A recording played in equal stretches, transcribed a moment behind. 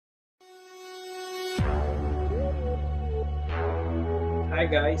Hi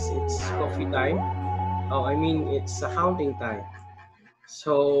guys, it's coffee time. Oh, I mean it's accounting time.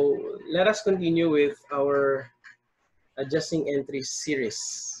 So let us continue with our adjusting entries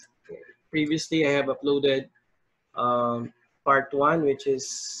series. Previously, I have uploaded part 1, which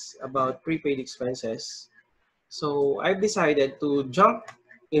is about prepaid expenses. So I've decided to jump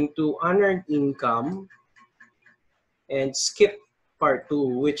into unearned income and skip part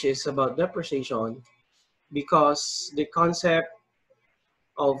 2, which is about depreciation, because the concept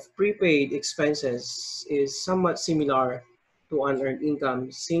of prepaid expenses is somewhat similar to unearned income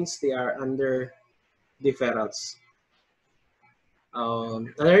since they are under deferrals.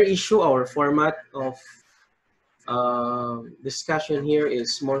 Another issue, our format of discussion here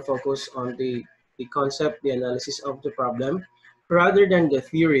is more focused on the concept, the analysis of the problem, rather than the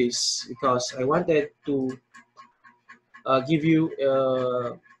theories, because I wanted to give you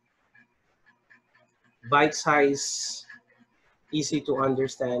bite-sized, easy to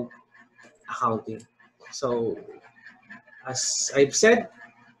understand accounting. So as I've said,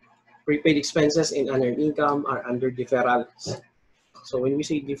 prepaid expenses and unearned income are under deferrals. So when we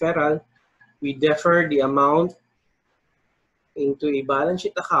say deferral, we defer the amount into a balance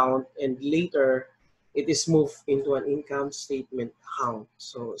sheet account and later it is moved into an income statement account.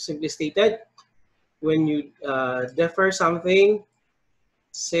 So simply stated, when you defer something,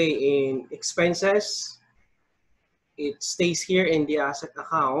 say in expenses, it stays here in the asset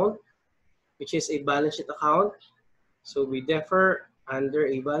account, which is a balance sheet account. So we defer under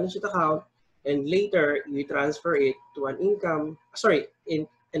a balance sheet account and later we transfer it to an in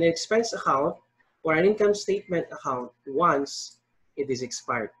an expense account or an income statement account once it is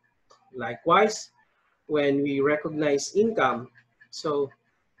expired. Likewise, when we recognize income, so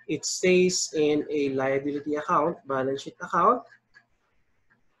it stays in a liability account, balance sheet account,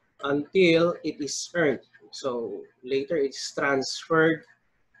 until it is earned. So later it's transferred,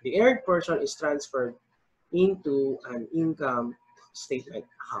 the earned portion is transferred into an income statement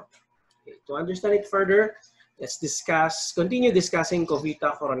account. Okay. To understand it further, let's continue discussing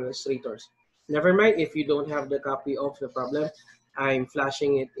Covita Coronal illustrators. Never mind if you don't have the copy of the problem, I'm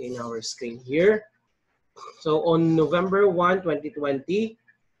flashing it in our screen here. So on November 1, 2020,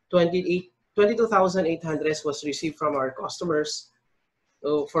 22,800 was received from our customers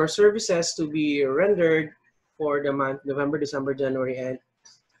for services to be rendered for the month November, December, January, and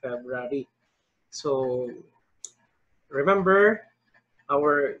February. So remember,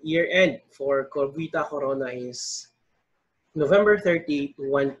 our year end for Covita Corona is November 30,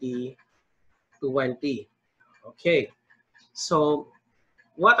 2020. Okay, so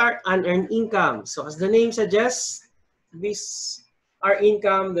what are unearned income? So as the name suggests, these are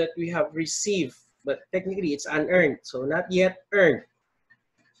income that we have received, but technically it's unearned, so not yet earned.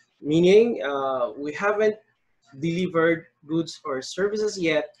 Meaning we haven't delivered goods or services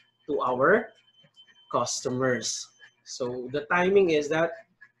yet to our customers. So the timing is that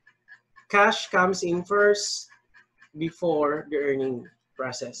cash comes in first before the earning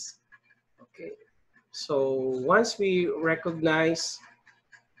process. Okay, so once we recognize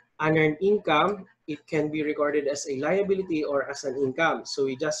unearned income, it can be recorded as a liability or as an income. So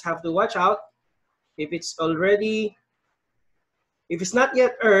we just have to watch out if it's not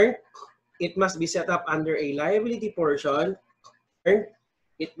yet earned, it must be set up under a liability portion. It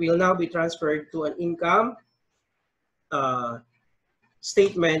will now be transferred to an income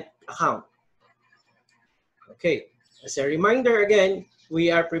statement account. Okay, as a reminder again,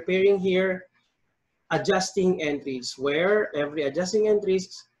 we are preparing here adjusting entries where every adjusting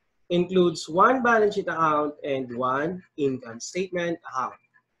entries includes one balance sheet account and one income statement account.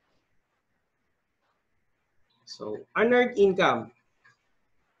 So unearned income,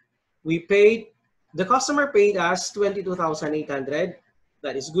 the customer paid us 22,800.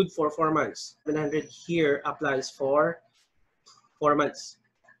 That is good for 4 months. 700 here applies for 4 months.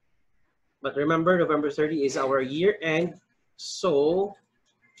 But remember, November 30 is our year end. So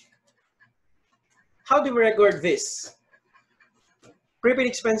how do we record this? Prepaid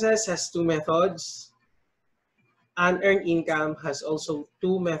expenses has 2 methods. Unearned income has also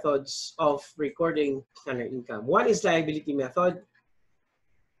 2 methods of recording unearned income. One is liability method,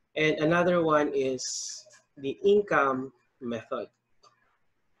 and another one is the income method.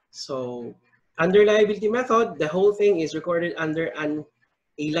 So under liability method, the whole thing is recorded under a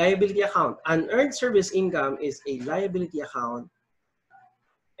liability account. Unearned service income is a liability account.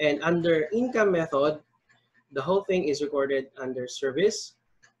 And under income method, the whole thing is recorded under service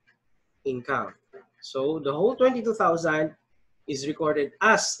income. So the whole 22,000 is recorded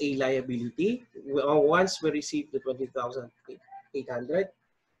as a liability once we receive the 20,800.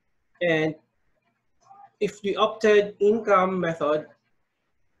 And if we opted income method,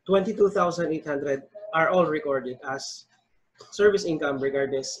 22,800 are all recorded as service income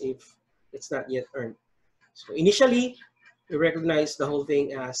regardless if it's not yet earned. So initially, we recognize the whole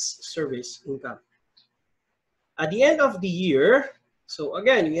thing as service income. At the end of the year, so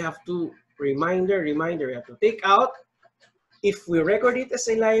again, we have to reminder, we have to take out. If we record it as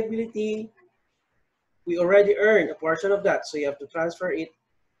a liability, we already earned a portion of that. So you have to transfer it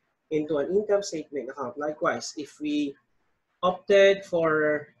into an income statement account. Likewise, if we opted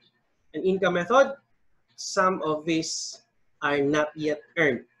for an income method, some of these are not yet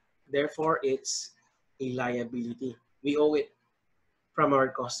earned. Therefore, it's a liability. We owe it from our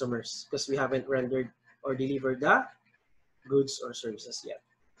customers because we haven't rendered or delivered the goods or services yet.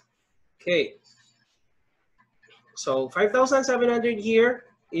 Okay. So 5,700 here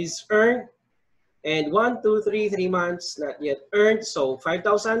is earned, and 1, 2, 3, 3 months not yet earned. So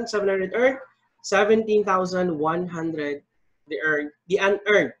 5,700 earned, 17,100 the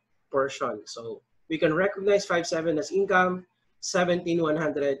unearned portion. So we can recognize 5,700 as income,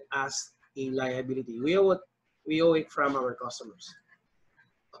 17,100 as a liability. We owe it from our customers.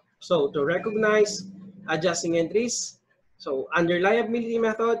 So to recognize adjusting entries, so under liability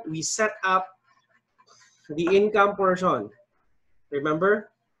method, we set up the income portion.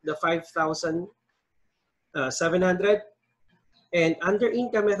 Remember the 5,700, and under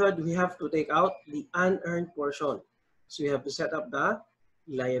income method, we have to take out the unearned portion. So we have to set up the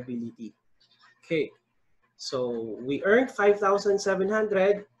liability. Okay, so we earned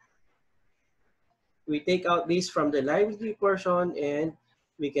 5,700. We take out this from the liability portion, and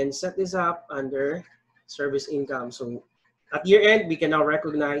we can set this up under service income. So at year end, we can now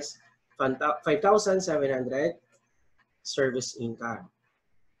recognize 5,700 service income.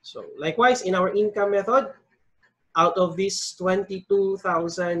 So likewise, in our income method, out of this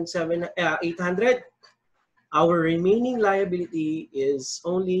 22,800, our remaining liability is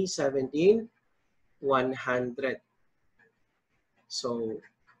only 17,100. So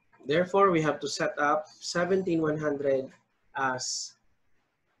therefore, we have to set up 17,100 as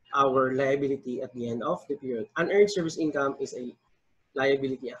our liability at the end of the period. Unearned service income is a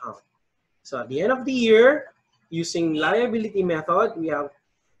liability account. So at the end of the year, using liability method, we have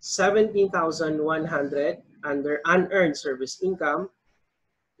 17,100 under unearned service income.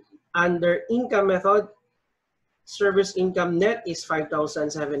 Under income method, service income net is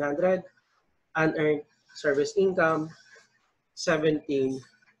 5,700. Unearned service income,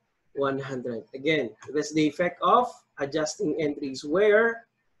 17,100. Again, that's the effect of adjusting entries where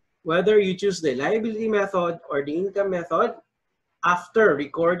whether you choose the liability method or the income method, after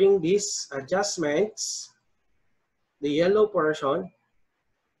recording these adjustments, the yellow portion,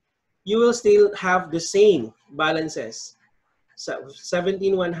 you will still have the same balances. So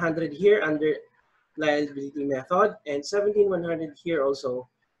 17,100 here under liability method and 17,100 here also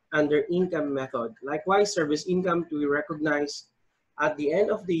under income method. Likewise, service income to be recognized at the end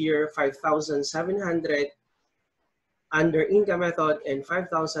of the year, 5,700 under income method and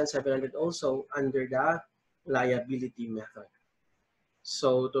 5,700 also under the liability method.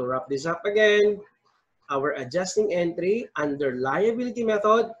 So to wrap this up again, our adjusting entry under liability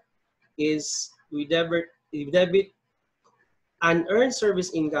method is we debit unearned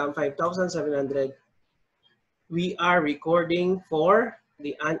service income 5,700. We are recording for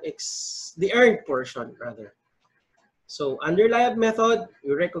the earned portion rather. So under liability method,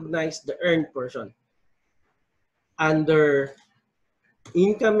 we recognize the earned portion. Under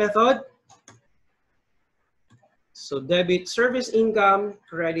income method, so debit service income,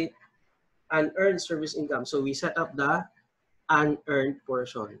 credit unearned service income. So we set up the unearned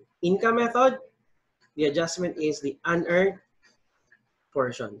portion. Income method, the adjustment is the unearned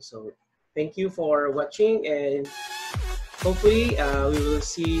portion. So thank you for watching, and hopefully we will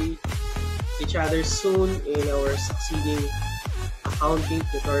see each other soon in our succeeding accounting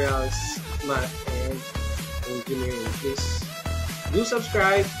tutorials, math, and engineering. Please do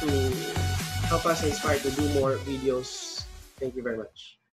subscribe to help us inspire to do more videos. Thank you very much.